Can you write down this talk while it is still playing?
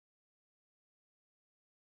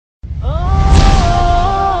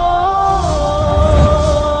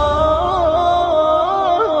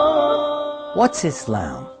What's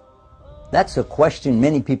Islam? That's a question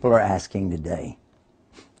many people are asking today.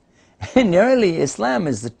 And nearly Islam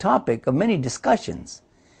is the topic of many discussions.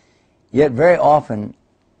 Yet very often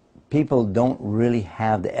people don't really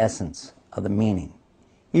have the essence of the meaning.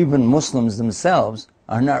 Even Muslims themselves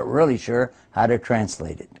are not really sure how to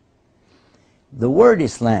translate it. The word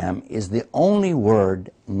Islam is the only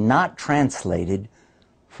word not translated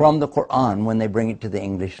from the Quran when they bring it to the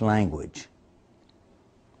English language.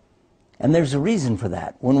 And there's a reason for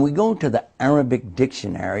that. When we go to the Arabic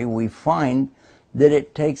dictionary, we find that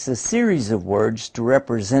it takes a series of words to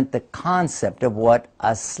represent the concept of what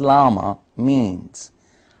aslama means.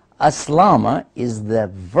 Aslama is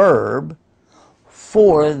the verb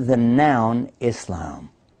for the noun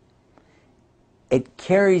Islam. It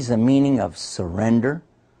carries a meaning of surrender,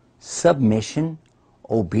 submission,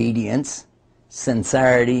 obedience,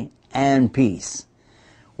 sincerity, and peace.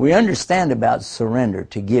 We understand about surrender,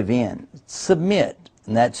 to give in, submit,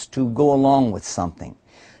 and that's to go along with something,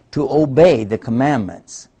 to obey the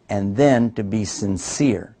commandments, and then to be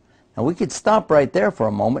sincere. Now we could stop right there for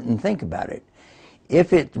a moment and think about it.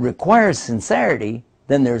 If it requires sincerity,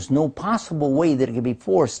 then there's no possible way that it could be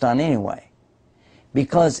forced on anyone.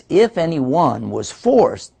 Because if anyone was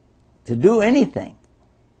forced to do anything,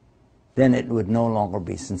 then it would no longer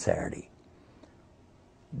be sincerity.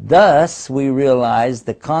 Thus, we realize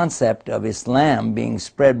the concept of Islam being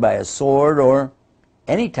spread by a sword or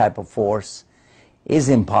any type of force is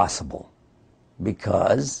impossible,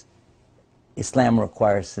 because Islam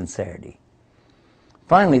requires sincerity.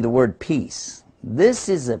 Finally, the word peace. This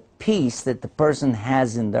is a peace that the person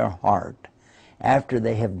has in their heart after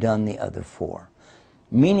they have done the other four,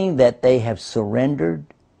 meaning that they have surrendered,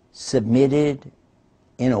 submitted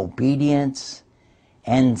in obedience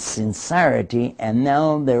and sincerity, and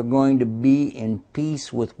now they're going to be in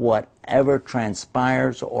peace with whatever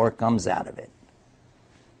transpires or comes out of it.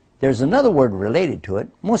 There's another word related to it,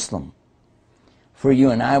 Muslim. For you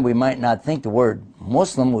and I, we might not think the word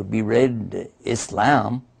Muslim would be related to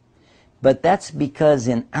Islam, but that's because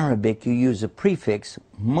in Arabic you use a prefix,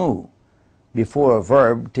 mu, before a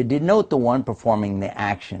verb to denote the one performing the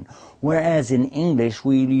action, whereas in English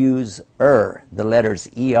we use the letters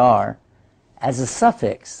er, as a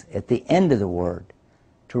suffix at the end of the word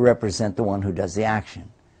to represent the one who does the action,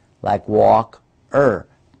 like walk,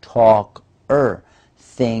 talk,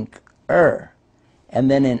 think,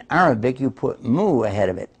 and then in Arabic you put mu ahead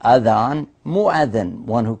of it. Adhan, mu'adhan,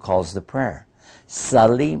 one who calls the prayer.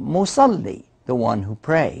 Salli, musalli, the one who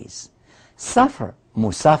prays. Safar,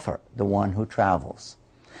 musafir, the one who travels.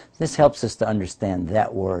 This helps us to understand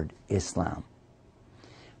that word, Islam.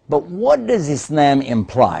 But what does Islam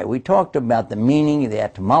imply? We talked about the meaning, the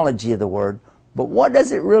etymology of the word, but what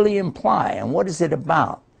does it really imply, and what is it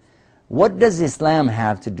about? What does Islam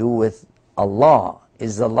have to do with Allah?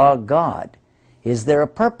 Is Allah God? Is there a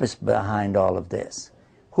purpose behind all of this?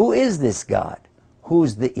 Who is this God?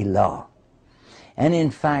 Who's the Ilah? And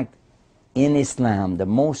in fact, in Islam, the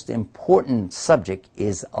most important subject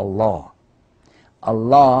is Allah.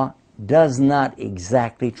 Allah does not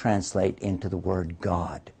exactly translate into the word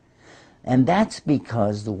God. And that's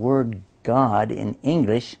because the word God in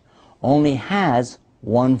English only has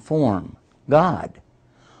one form, God.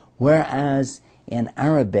 Whereas in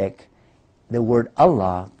Arabic, the word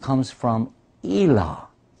Allah comes from Ilah.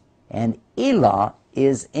 And Ilah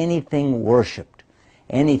is anything worshipped.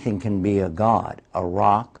 Anything can be a god, a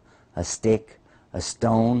rock, a stick, a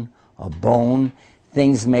stone, a bone,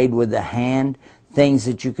 things made with the hand, things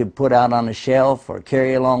that you could put out on a shelf or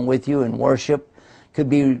carry along with you and worship. Could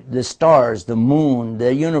be the stars, the moon,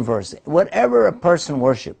 the universe. Whatever a person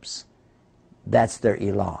worships, that's their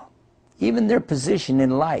Ilah. Even their position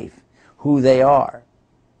in life, who they are,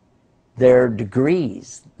 their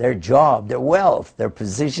degrees, their job, their wealth, their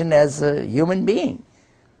position as a human being.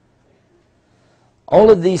 All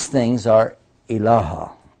of these things are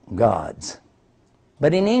ilaha, gods.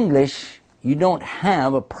 But in English, you don't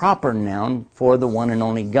have a proper noun for the one and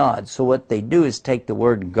only God. So what they do is take the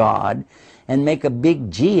word God and make a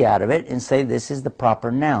big G out of it and say this is the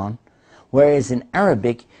proper noun. Whereas in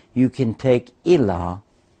Arabic, you can take ilah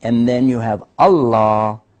and then you have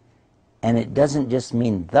Allah, and it doesn't just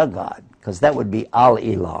mean the God, because that would be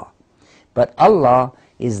al-ilah. But Allah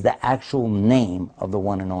is the actual name of the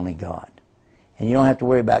one and only God. And you don't have to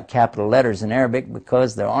worry about capital letters in Arabic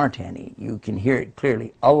because there aren't any. You can hear it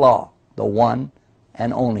clearly. Allah, the one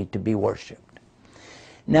and only to be worshipped.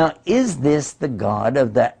 Now, is this the God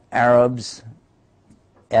of the Arabs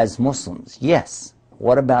as Muslims? Yes.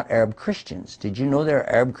 What about Arab Christians? Did you know there are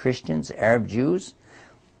Arab Christians, Arab Jews?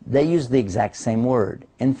 They use the exact same word.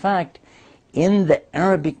 In fact, In the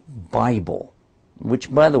Arabic Bible,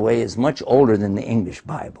 which by the way is much older than the English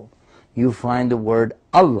Bible, you find the word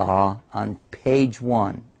Allah on page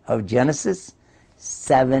 1 of Genesis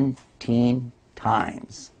 17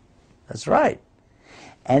 times. That's right.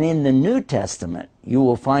 And in the New Testament, you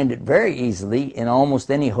will find it very easily in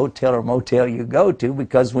almost any hotel or motel you go to,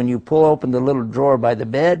 because when you pull open the little drawer by the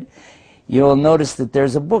bed, you'll notice that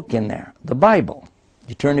there's a book in there, the Bible.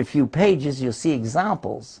 You turn a few pages, you'll see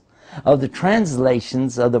examples of the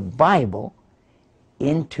translations of the Bible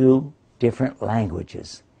into different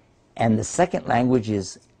languages. And the second language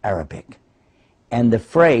is Arabic. And the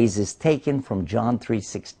phrase is taken from John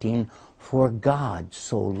 3:16, for God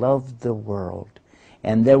so loved the world.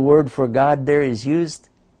 And the word for God there is used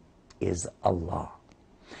is Allah.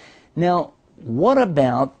 Now, what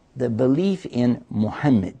about the belief in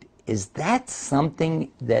Muhammad? Is that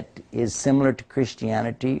something that is similar to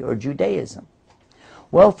Christianity or Judaism?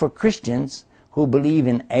 Well, for Christians who believe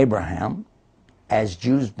in Abraham, as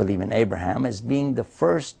Jews believe in Abraham, as being the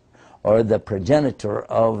first or the progenitor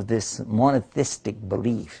of this monotheistic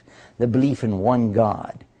belief, the belief in one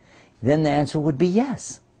God, then the answer would be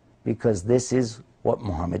yes, because this is what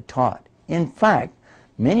Muhammad taught. In fact,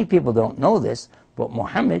 many people don't know this, but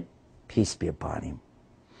Muhammad, peace be upon him,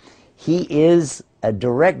 he is a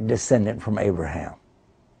direct descendant from Abraham.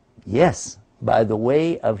 Yes, by the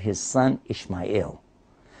way of his son Ishmael.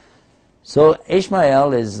 So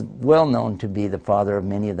Ishmael is well known to be the father of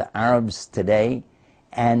many of the Arabs today,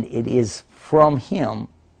 and it is from him,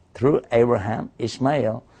 through Abraham,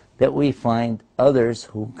 Ishmael, that we find others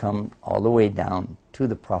who come all the way down to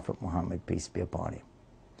the Prophet Muhammad, peace be upon him.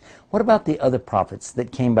 What about the other prophets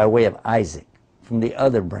that came by way of Isaac, from the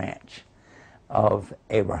other branch of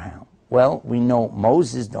Abraham? Well, we know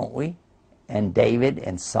Moses, don't we? And David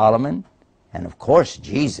and Solomon, and of course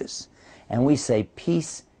Jesus. And we say,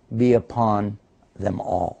 peace be upon them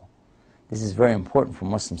all. This is very important for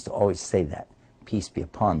Muslims to always say that. Peace be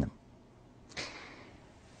upon them.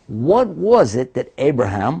 What was it that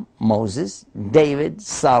Abraham, Moses, David,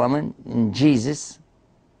 Solomon, and Jesus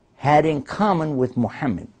had in common with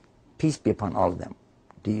Muhammad? Peace be upon all of them.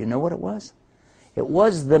 Do you know what it was? It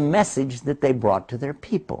was the message that they brought to their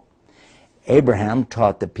people. Abraham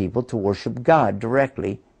taught the people to worship God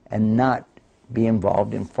directly and not be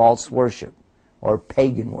involved in false worship or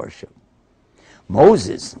pagan worship.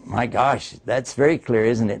 Moses, my gosh, that's very clear,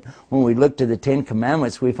 isn't it? When we look to the 10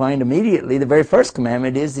 Commandments, we find immediately the very first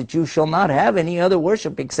commandment is that you shall not have any other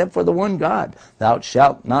worship except for the one God. Thou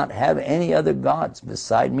shalt not have any other gods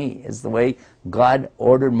beside me, is the way God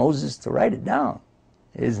ordered Moses to write it down,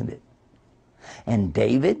 isn't it? And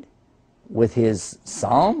David, with his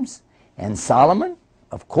Psalms, and Solomon,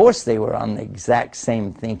 of course they were on the exact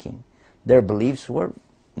same thinking. Their beliefs were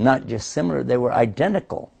not just similar, they were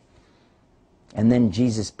identical. And then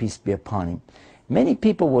Jesus, peace be upon him. Many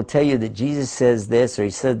people will tell you that Jesus says this or he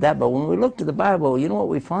said that, but when we look to the Bible, you know what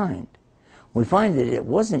we find? We find that it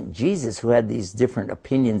wasn't Jesus who had these different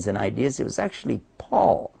opinions and ideas, it was actually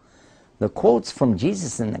Paul. The quotes from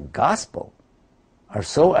Jesus in the gospel are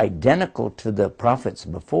so identical to the prophets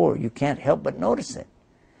before, you can't help but notice it.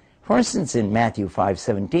 For instance, in Matthew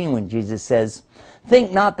 5:17, when Jesus says,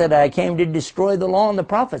 think not that I came to destroy the law and the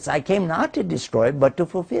prophets. I came not to destroy, but to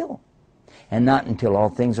fulfill. And not until all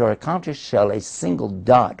things are accomplished shall a single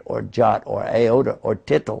dot or jot or iota or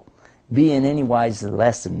tittle be in any wise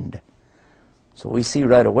lessened. So we see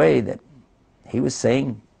right away that he was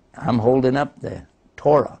saying, I'm holding up the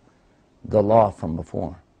Torah, the law from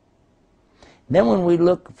before. Then when we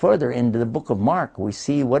look further into the book of Mark, we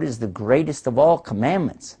see what is the greatest of all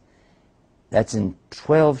commandments. That's in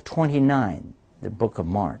 12:29, the book of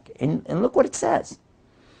Mark. And look what it says.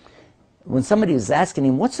 When somebody was asking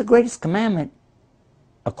him, what's the greatest commandment?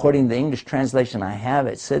 According to the English translation I have,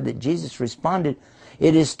 it said that Jesus responded,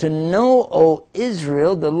 it is to know, O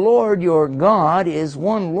Israel, the Lord your God is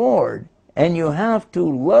one Lord, and you have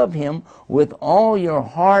to love him with all your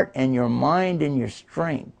heart and your mind and your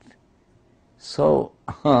strength. So,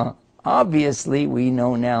 obviously we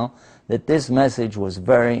know now that this message was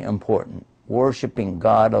very important, worshiping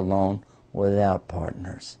God alone without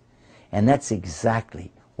partners. And that's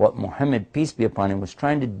exactly what Muhammad, peace be upon him, was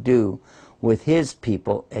trying to do with his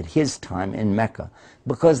people at his time in Mecca,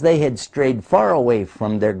 because they had strayed far away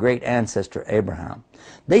from their great ancestor Abraham.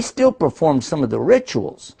 They still performed some of the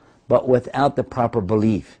rituals, but without the proper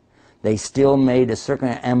belief. They still made a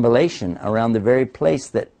circumambulation around the very place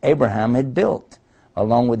that Abraham had built,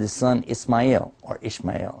 along with his son Ismail, or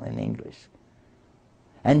Ishmael in English.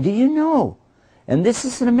 And do you know, and this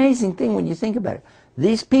is an amazing thing when you think about it,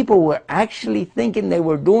 These people were actually thinking they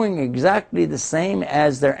were doing exactly the same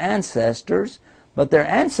as their ancestors, but their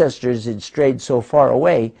ancestors had strayed so far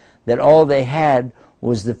away that all they had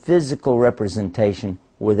was the physical representation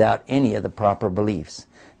without any of the proper beliefs.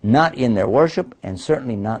 Not in their worship, and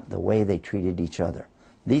certainly not the way they treated each other.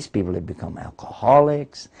 These people had become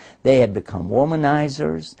alcoholics, they had become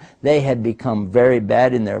womanizers, they had become very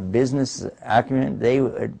bad in their business acumen. They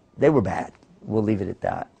were bad. We'll leave it at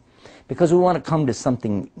that. Because we want to come to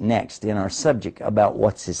something next in our subject about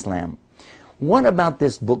what's Islam. What about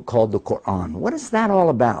this book called the Quran? What is that all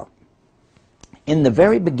about? In the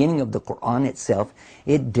very beginning of the Quran itself,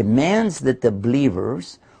 it demands that the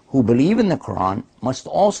believers who believe in the Quran must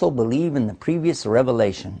also believe in the previous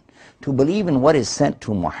revelation, to believe in what is sent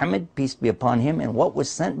to Muhammad, peace be upon him, and what was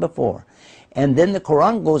sent before. And then the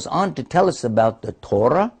Quran goes on to tell us about the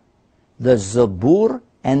Torah, the Zabur,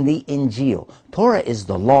 and the Injil. Torah is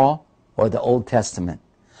the law or the Old Testament.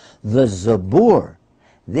 The Zabur,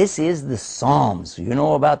 this is the Psalms. You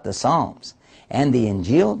know about the Psalms. And the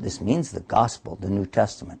Injil, this means the Gospel, the New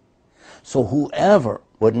Testament. So whoever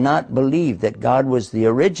would not believe that God was the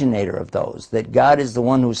originator of those, that God is the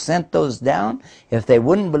one who sent those down, if they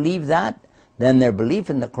wouldn't believe that, then their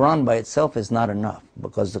belief in the Quran by itself is not enough,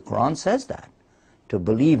 because the Quran says that, to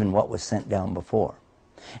believe in what was sent down before.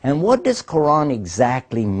 And what does Quran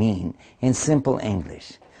exactly mean in simple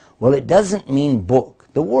English? Well, it doesn't mean book.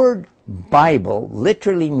 The word Bible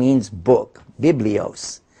literally means book,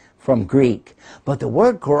 biblios, from Greek. But the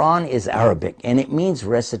word Quran is Arabic, and it means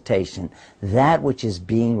recitation, that which is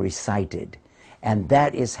being recited. And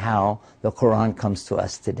that is how the Quran comes to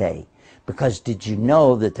us today. Because did you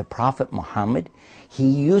know that the Prophet Muhammad, he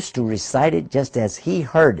used to recite it just as he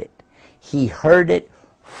heard it. He heard it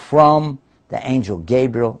from the angel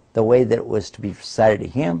Gabriel, the way that it was to be recited to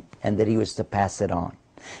him, and that he was to pass it on.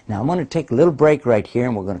 Now I'm going to take a little break right here,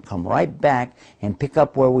 and we're going to come right back and pick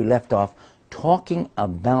up where we left off, talking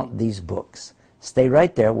about these books. Stay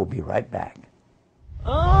right there. We'll be right back.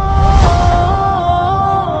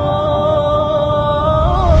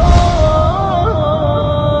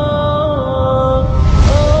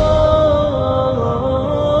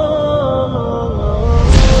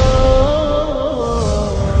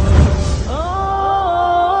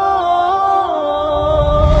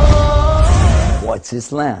 What's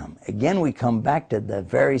Islam? Again, we come back to the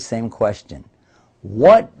very same question.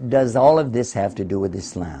 What does all of this have to do with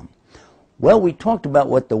Islam? Well, we talked about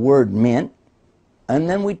what the word meant, and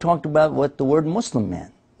then we talked about what the word Muslim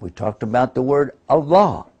meant. We talked about the word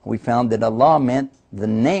Allah. We found that Allah meant the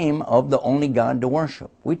name of the only God to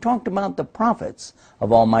worship. We talked about the prophets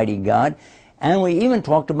of Almighty God, and we even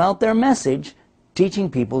talked about their message,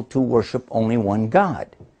 teaching people to worship only one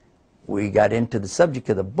God. We got into the subject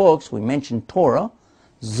of the books. We mentioned Torah,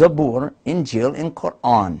 Zabur, Injil, and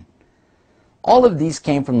Quran. All of these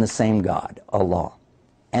came from the same God, Allah.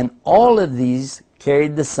 And all of these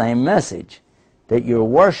carried the same message, that your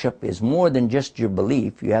worship is more than just your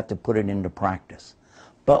belief. You have to put it into practice.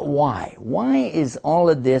 But why? Why is all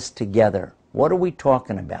of this together? What are we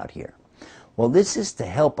talking about here? Well, this is to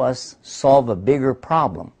help us solve a bigger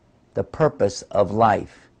problem, the purpose of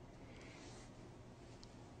life.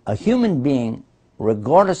 A human being,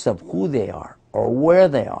 regardless of who they are, or where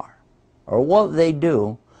they are, or what they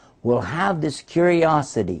do, will have this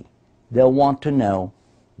curiosity. They'll want to know,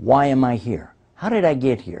 why am I here? How did I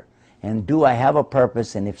get here? And do I have a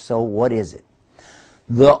purpose? And if so, what is it?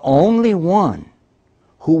 The only one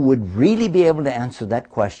who would really be able to answer that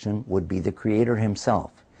question would be the Creator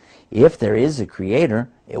himself. If there is a Creator,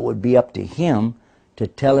 it would be up to him to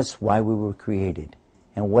tell us why we were created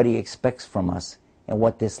and what he expects from us and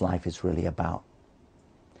what this life is really about.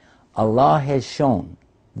 Allah has shown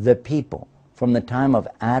the people from the time of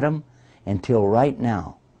Adam until right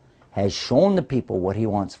now, has shown the people what he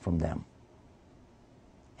wants from them.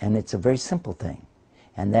 And it's a very simple thing,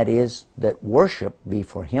 and that is that worship be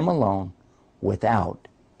for him alone without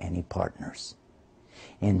any partners.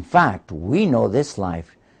 In fact, we know this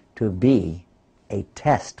life to be a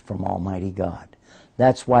test from Almighty God.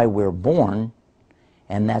 That's why we're born,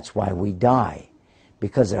 and that's why we die,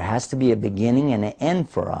 because there has to be a beginning and an end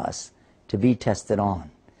for us to be tested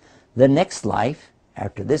on. The next life,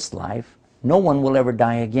 after this life, no one will ever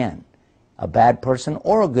die again. A bad person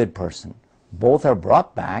or a good person. Both are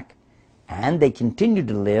brought back, and they continue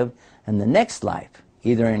to live in the next life,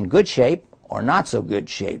 either in good shape or not so good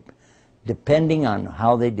shape, depending on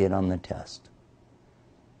how they did on the test.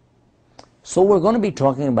 So we're going to be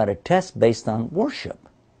talking about a test based on worship.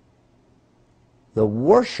 The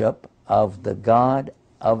worship of the God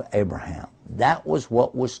of Abraham. That was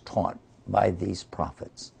what was taught by these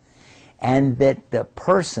prophets. and that the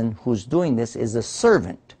person who's doing this is a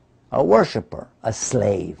servant, a worshiper, a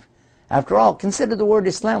slave. After all, consider the word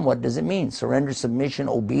Islam. What does it mean? Surrender, submission,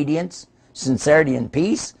 obedience, sincerity, and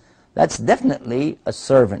peace? That's definitely a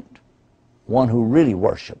servant, one who really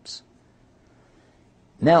worships.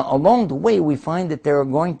 Now, along the way, we find that there are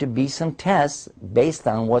going to be some tests based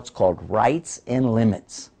on what's called rights and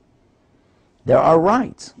limits. There are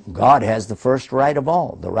rights. God has the first right of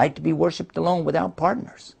all, the right to be worshipped alone without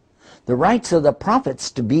partners. The rights of the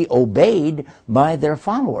prophets to be obeyed by their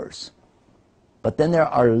followers. But then there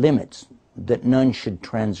are limits that none should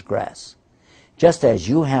transgress. Just as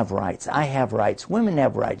you have rights, I have rights, women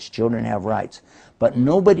have rights, children have rights, but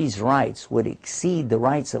nobody's rights would exceed the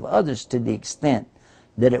rights of others to the extent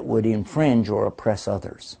that it would infringe or oppress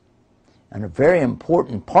others. And a very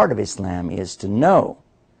important part of Islam is to know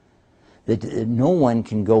that no one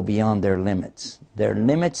can go beyond their limits. Their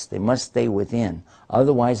limits, they must stay within.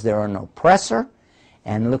 Otherwise, they're an oppressor.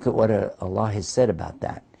 And look at what Allah has said about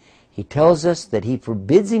that. He tells us that He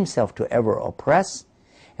forbids Himself to ever oppress,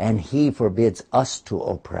 and He forbids us to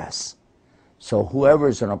oppress. So whoever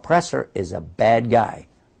is an oppressor is a bad guy.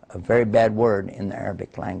 A very bad word in the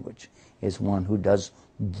Arabic language is one who does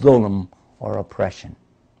dhulm, or oppression.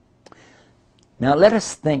 Now let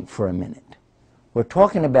us think for a minute. We're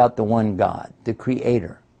talking about the one God, the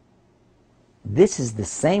Creator. This is the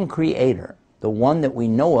same Creator, the one that we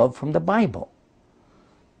know of from the Bible,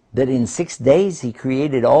 that in 6 days He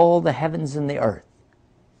created all the heavens and the earth.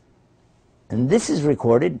 And this is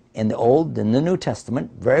recorded in the Old and the New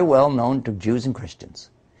Testament, very well known to Jews and Christians.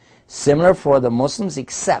 Similar for the Muslims,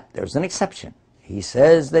 except there's an exception. He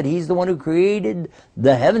says that He's the one who created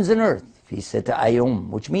the heavens and earth. He said to Ayum,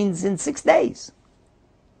 which means in 6 days.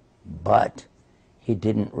 But He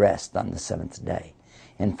didn't rest on the seventh day.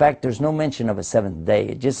 In fact, there's no mention of a seventh day.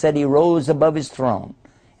 It just said He rose above His throne.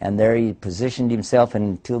 And there He positioned Himself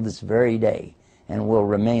until this very day and will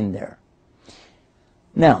remain there.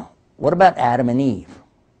 Now, what about Adam and Eve?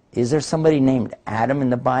 Is there somebody named Adam in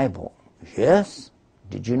the Bible? Yes.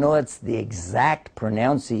 Did you know it's the exact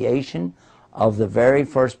pronunciation of the very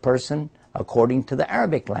first person according to the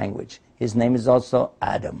Arabic language? His name is also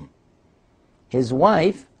Adam. His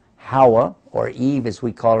wife, Hawa, or Eve as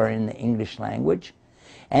we call her in the English language,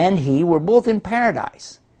 and he were both in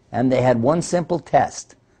paradise. And they had one simple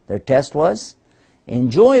test. Their test was,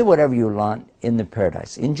 enjoy whatever you want in the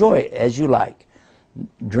paradise. Enjoy it as you like.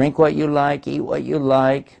 Drink what you like, eat what you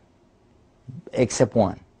like, except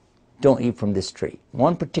one. Don't eat from this tree.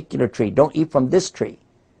 One particular tree. Don't eat from this tree.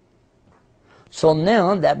 So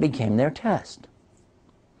now that became their test.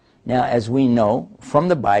 Now, as we know from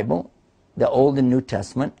the Bible, the Old and New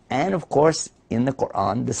Testament, and of course in the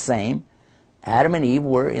Quran, the same, Adam and Eve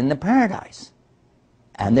were in the paradise.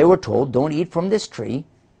 And they were told, don't eat from this tree.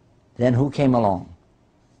 Then who came along?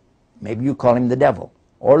 Maybe you call him the devil,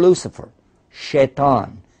 or Lucifer,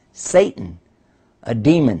 Shaitan, Satan, a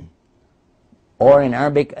demon, or in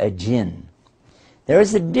Arabic, a jinn. There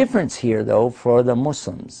is a difference here, though, for the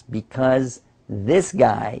Muslims, because this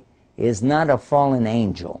guy is not a fallen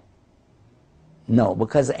angel. No,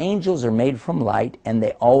 because angels are made from light and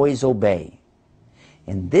they always obey.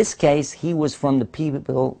 In this case, he was from the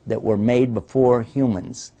people that were made before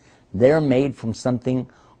humans. They're made from something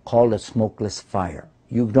called a smokeless fire.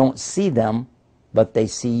 You don't see them, but they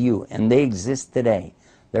see you, and they exist today.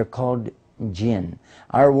 They're called jinn.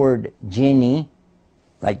 Our word jinni,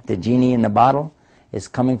 like the genie in the bottle, is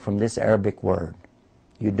coming from this Arabic word.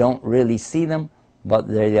 You don't really see them, but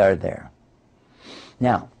they are there.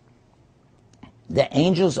 Now, the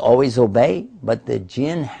angels always obey, but the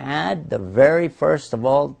jinn had the very first of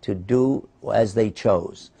all to do as they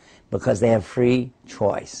chose, because they have free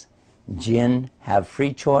choice. Jinn have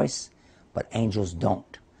free choice, but angels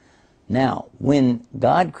don't. Now, when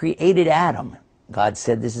God created Adam, God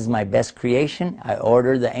said, this is my best creation. I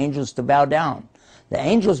order the angels to bow down. The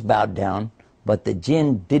angels bowed down, but the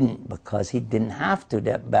jinn didn't, because he didn't have to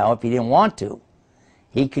bow if he didn't want to.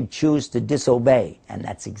 He could choose to disobey, and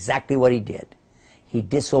that's exactly what he did. He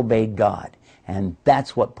disobeyed God, and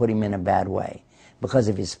that's what put him in a bad way. Because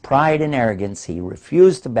of his pride and arrogance, he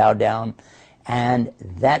refused to bow down, and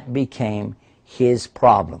that became his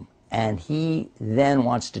problem. And he then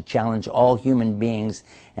wants to challenge all human beings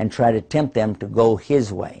and try to tempt them to go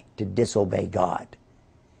his way, to disobey God.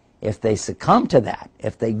 If they succumb to that,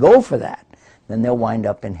 if they go for that, then they'll wind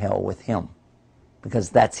up in hell with him, because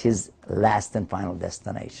that's his last and final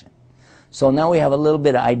destination. So now we have a little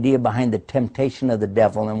bit of idea behind the temptation of the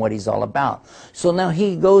devil and what he's all about. So now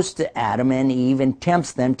he goes to Adam and Eve and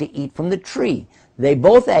tempts them to eat from the tree. They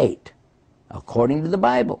both ate, according to the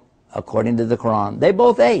Bible, according to the Quran. They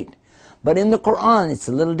both ate. But in the Quran, it's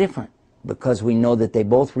a little different, because we know that they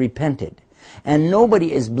both repented. And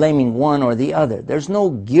nobody is blaming one or the other. There's no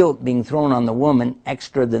guilt being thrown on the woman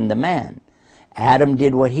extra than the man. Adam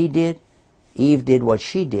did what he did, Eve did what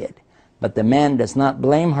she did. But the man does not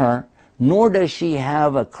blame her, nor does she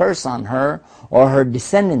have a curse on her or her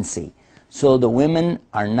descendancy. So the women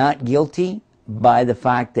are not guilty by the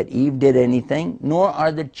fact that Eve did anything, nor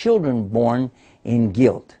are the children born in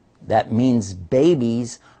guilt. That means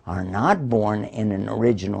babies are not born in an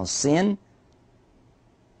original sin.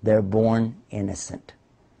 They're born innocent.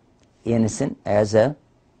 Innocent as a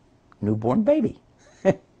newborn baby.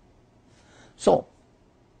 So,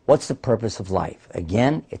 what's the purpose of life?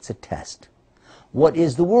 Again, it's a test. What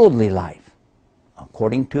is the worldly life?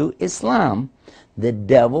 According to Islam, the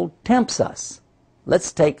devil tempts us.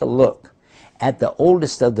 Let's take a look at the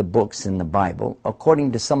oldest of the books in the Bible.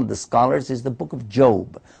 According to some of the scholars, is the book of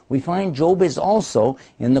Job. We find Job is also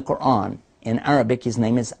in the Quran. In Arabic, his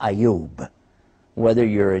name is Ayub. Whether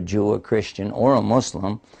you're a Jew, a Christian, or a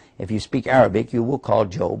Muslim, if you speak Arabic, you will call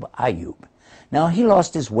Job Ayub. Now, he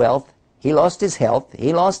lost his wealth, he lost his health,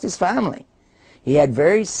 he lost his family. He had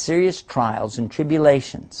very serious trials and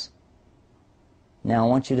tribulations. Now, I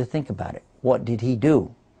want you to think about it. What did he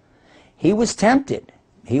do? He was tempted.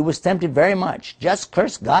 He was tempted very much. Just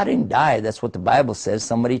curse God and die. That's what the Bible says.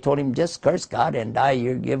 Somebody told him, just curse God and die,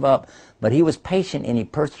 you give up. But he was patient and he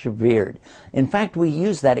persevered. In fact, we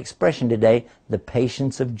use that expression today, the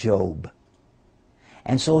patience of Job.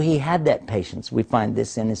 And so he had that patience. We find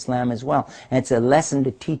this in Islam as well. And it's a lesson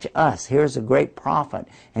to teach us. Here's a great prophet,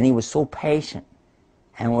 and he was so patient.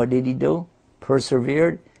 And what did he do?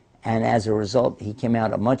 Persevered, and as a result, he came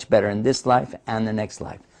out much better in this life and the next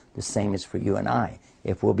life. The same is for you and I,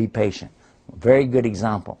 if we'll be patient. Very good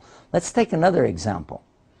example. Let's take another example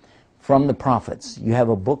from the prophets. You have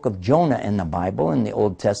a book of Jonah in the Bible, in the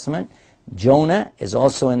Old Testament. Jonah is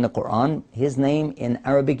also in the Quran. His name in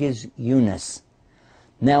Arabic is Yunus.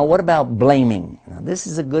 Now, what about blaming? Now, this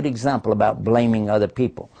is a good example about blaming other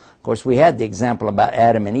people. Of course, we had the example about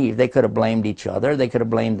Adam and Eve. They could have blamed each other. They could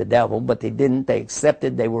have blamed the devil, but they didn't. They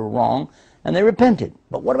accepted they were wrong, and they repented.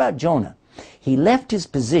 But what about Jonah? He left his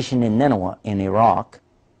position in Nineveh in Iraq.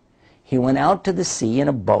 He went out to the sea in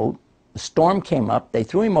a boat. A storm came up. They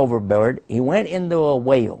threw him overboard. He went into a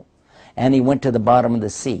whale, and he went to the bottom of the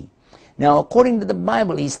sea. Now, according to the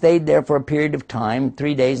Bible, he stayed there for a period of time,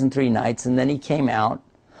 3 days and 3 nights, and then he came out.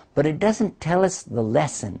 But it doesn't tell us the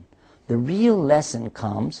lesson. The real lesson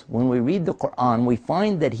comes when we read the Quran. We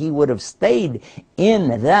find that he would have stayed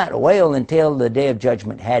in that whale until the day of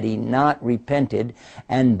judgment had he not repented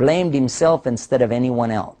and blamed himself instead of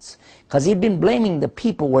anyone else. Because he'd been blaming the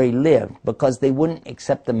people where he lived because they wouldn't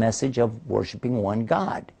accept the message of worshiping one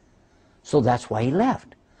God. So that's why he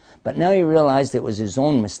left. But now he realized it was his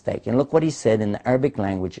own mistake. And look what he said in the Arabic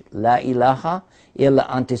language. La ilaha illa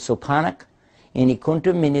anta subhanak inni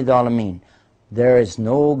kuntu minadh dhalimin. There is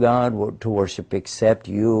no God to worship except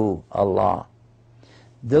you, Allah.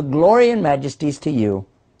 The glory and majesty is to you,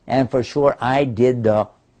 and for sure I did the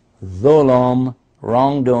dhulam,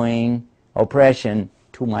 wrongdoing, oppression,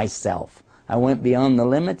 to myself. I went beyond the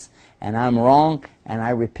limits, and I'm wrong, and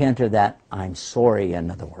I repent of that. I'm sorry, in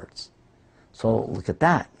other words. So look at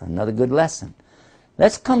that, another good lesson.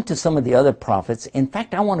 Let's come to some of the other prophets. In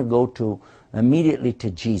fact, I want to go immediately to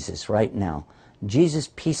Jesus right now. Jesus,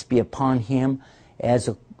 peace be upon him,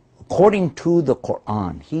 according to the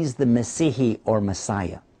Quran, he's the Messiah or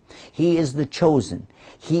Messiah. He is the chosen.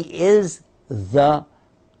 He is the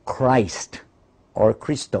Christ or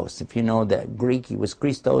Christos. If you know the Greek, he was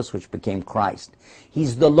Christos, which became Christ.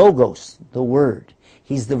 He's the Logos, the Word.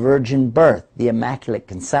 He's the virgin birth, the Immaculate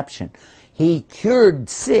Conception. He cured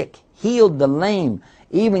sick, healed the lame,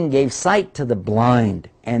 even gave sight to the blind,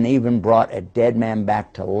 and even brought a dead man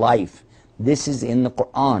back to life. This is in the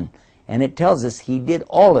Quran, and it tells us he did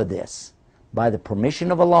all of this by the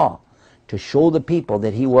permission of Allah to show the people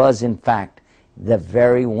that he was, in fact, the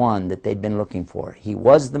very one that they'd been looking for. He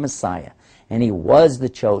was the Messiah, and he was the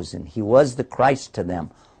chosen. He was the Christ to them.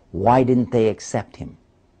 Why didn't they accept him?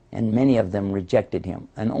 And many of them rejected him,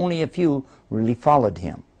 and only a few really followed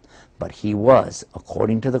him. But he was,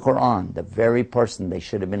 according to the Quran, the very person they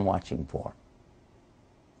should have been watching for.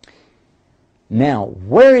 Now,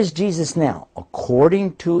 where is Jesus now?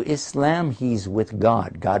 According to Islam, he's with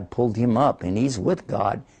God. God pulled him up, and he's with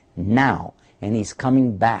God now. And he's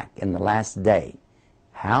coming back in the last day.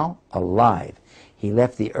 How? Alive. He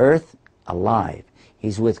left the earth alive.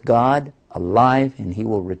 He's with God alive, and he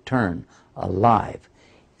will return alive.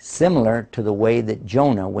 Similar to the way that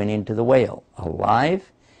Jonah went into the whale. Alive,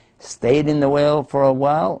 stayed in the whale for a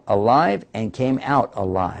while, alive, and came out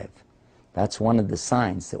alive. That's one of the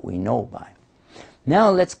signs that we know by. Now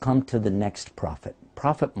let's come to the next prophet,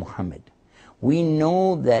 Prophet Muhammad. We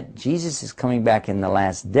know that Jesus is coming back in the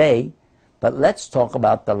last day, but let's talk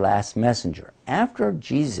about the last messenger. After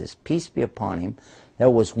Jesus, peace be upon him, there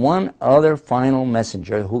was one other final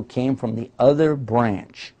messenger who came from the other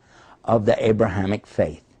branch of the Abrahamic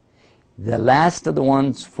faith. The last of the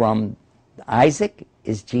ones from Isaac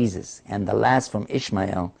is Jesus, and the last from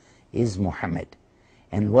Ishmael is Muhammad.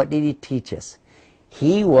 And what did he teach us?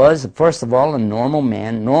 He was, first of all, a normal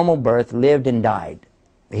man, normal birth, lived and died.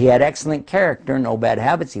 He had excellent character, no bad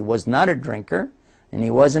habits. He was not a drinker, and he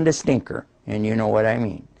wasn't a stinker, and you know what I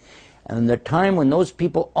mean. And the time when those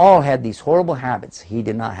people all had these horrible habits, he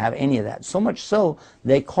did not have any of that. So much so,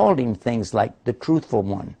 they called him things like the truthful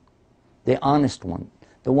one, the honest one,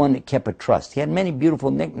 the one that kept a trust. He had many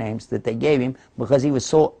beautiful nicknames that they gave him because he was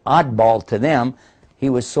so oddball to them. He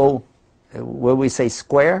was so, what we say,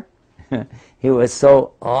 square? He was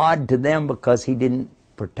so odd to them because he didn't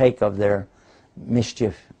partake of their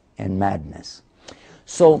mischief and madness.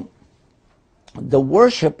 So the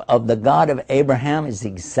worship of the God of Abraham is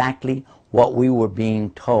exactly what we were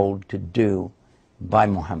being told to do by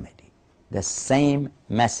Muhammad. The same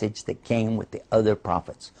message that came with the other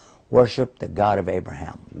prophets. Worship the God of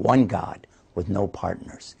Abraham, one God with no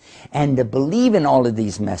partners. And to believe in all of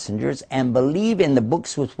these messengers and believe in the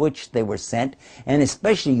books with which they were sent, and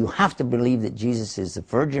especially you have to believe that Jesus is the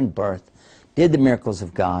virgin birth, did the miracles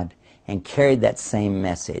of God, and carried that same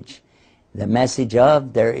message. The message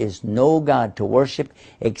of there is no God to worship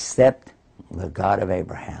except the God of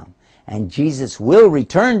Abraham. And Jesus will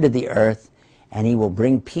return to the earth, and he will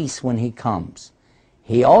bring peace when he comes.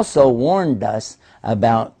 He also warned us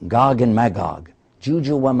about Gog and Magog,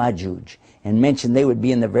 Juju wa Majuj, and mentioned they would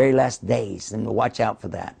be in the very last days, and watch out for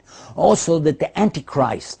that. Also that the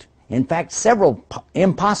Antichrist, in fact several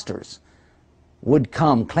imposters, would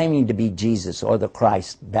come claiming to be Jesus or the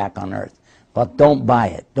Christ back on earth. But don't buy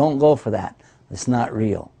it. Don't go for that. It's not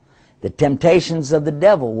real. The temptations of the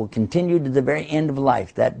devil will continue to the very end of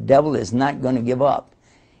life. That devil is not going to give up.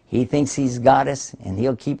 He thinks he's got us, and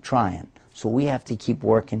he'll keep trying. So we have to keep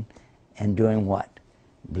working and doing what?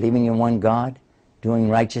 Believing in one God, doing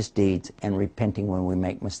righteous deeds, and repenting when we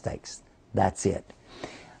make mistakes. That's it.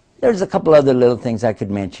 There's a couple other little things I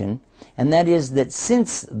could mention, and that is that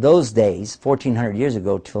since those days, 1400 years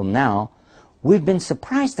ago till now, we've been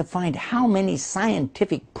surprised to find how many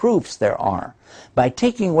scientific proofs there are. By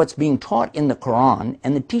taking what's being taught in the Quran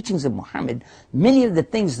and the teachings of Muhammad, many of the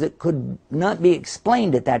things that could not be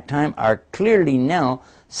explained at that time are clearly now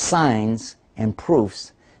signs and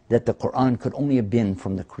proofs that the Quran could only have been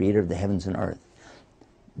from the Creator of the heavens and earth.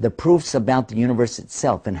 The proofs about the universe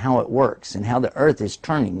itself and how it works and how the earth is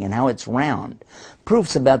turning and how it's round.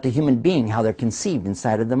 Proofs about the human being, how they're conceived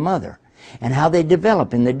inside of the mother and how they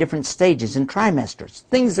develop in the different stages and trimesters.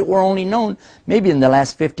 Things that were only known maybe in the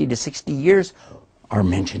last 50 to 60 years are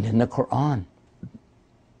mentioned in the Quran.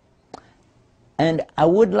 And I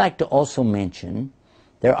would like to also mention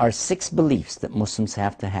there are 6 beliefs that Muslims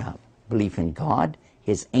have to have. Belief in God,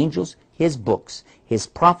 His angels, His books, His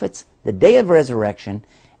prophets, the day of resurrection,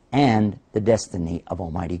 and the destiny of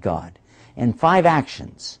Almighty God. And 5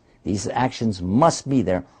 actions. These actions must be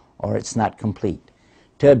there or it's not complete.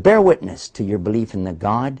 To bear witness to your belief in the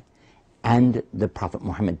God and the Prophet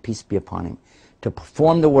Muhammad, peace be upon him. To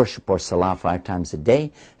perform the worship or salah 5 times a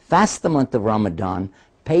day. Fast the month of Ramadan.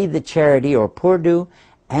 Pay the charity or poor due.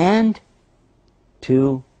 And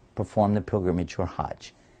to perform the pilgrimage or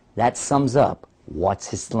Hajj. That sums up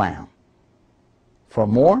what's Islam. For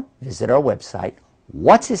more, visit our website,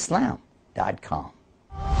 whatsislam.com.